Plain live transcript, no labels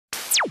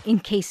in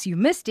case you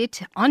missed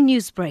it on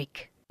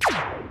Newsbreak.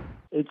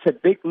 It's a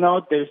big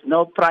no. There's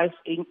no price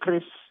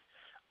increase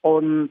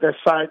on the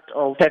side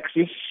of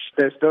taxis.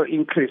 There's no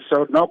increase.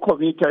 So no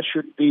commuter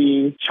should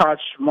be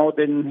charged more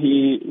than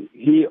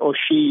he or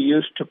she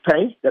used to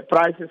pay. The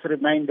prices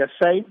remain the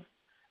same.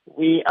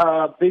 We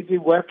are busy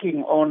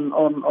working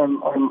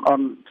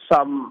on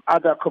some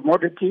other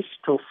commodities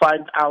to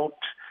find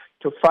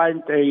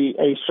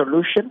a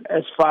solution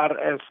as far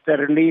as the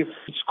relief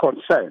is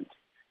concerned.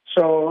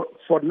 So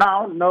for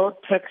now, no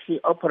taxi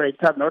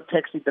operator, no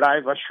taxi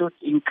driver should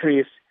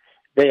increase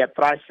their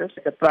prices.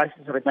 The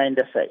prices remain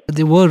the same.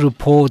 There were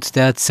reports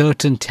that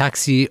certain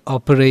taxi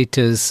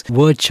operators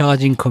were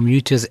charging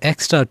commuters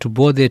extra to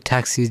board their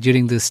taxis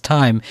during this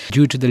time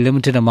due to the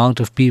limited amount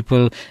of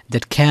people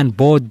that can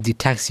board the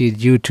taxi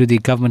due to the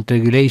government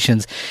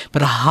regulations.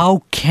 But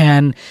how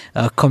can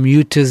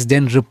commuters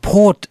then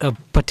report a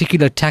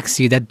particular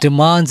taxi that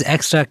demands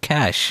extra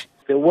cash?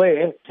 The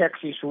way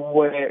taxis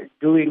were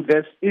doing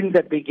this in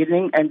the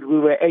beginning, and we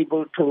were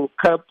able to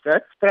curb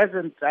that.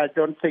 Present, I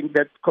don't think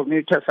that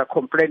commuters are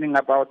complaining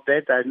about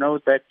that. I know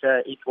that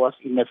it was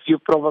in a few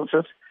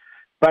provinces.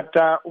 But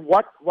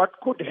what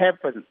could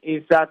happen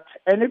is that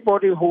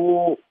anybody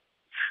who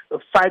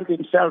finds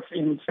himself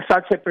in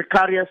such a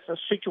precarious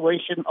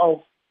situation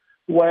of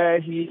where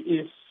he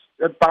is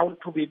bound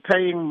to be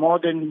paying more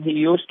than he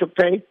used to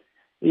pay,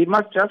 he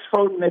must just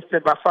phone Mr.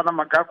 Bafana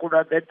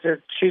Magagula, that's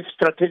the Chief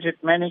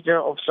Strategic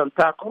Manager of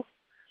SANTACO,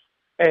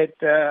 at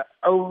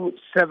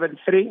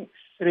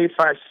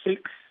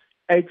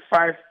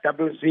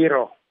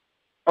 073-356-8500.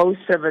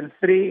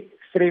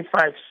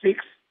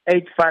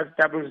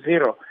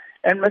 073-356-8500.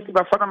 And Mr.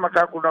 Bafana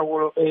Magagula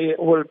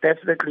will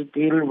definitely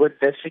deal with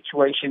the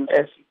situation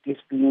as it is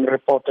being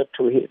reported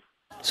to him.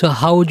 So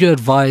how would you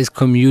advise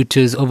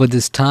commuters over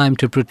this time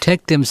to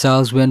protect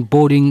themselves when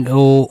boarding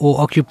or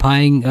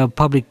occupying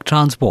public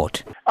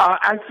transport?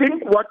 I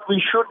think what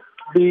we should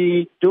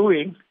be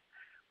doing,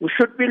 we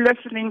should be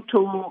listening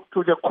to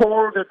the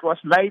call that was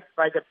made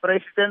by the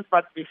President,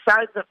 but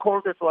besides the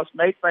call that was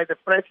made by the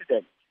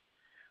President,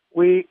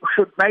 we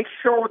should make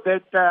sure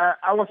that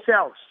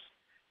ourselves,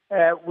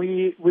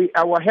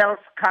 our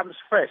health comes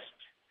first.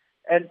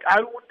 And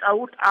I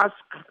would ask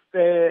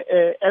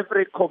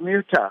every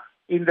commuter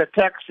in the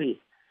taxi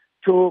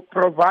to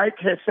provide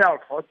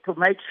herself or to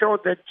make sure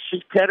that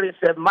she carries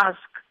a mask,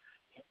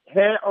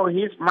 her or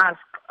his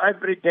mask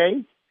every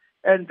day,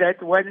 and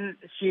that when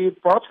she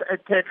boards a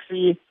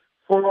taxi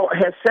for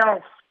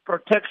herself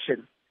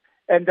protection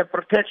and the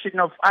protection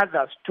of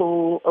others,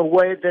 to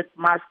wear that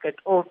mask at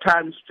all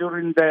times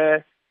during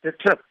the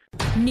trip.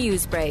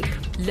 Newsbreak,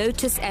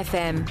 Lotus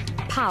FM,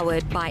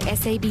 powered by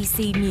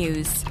SABC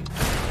News.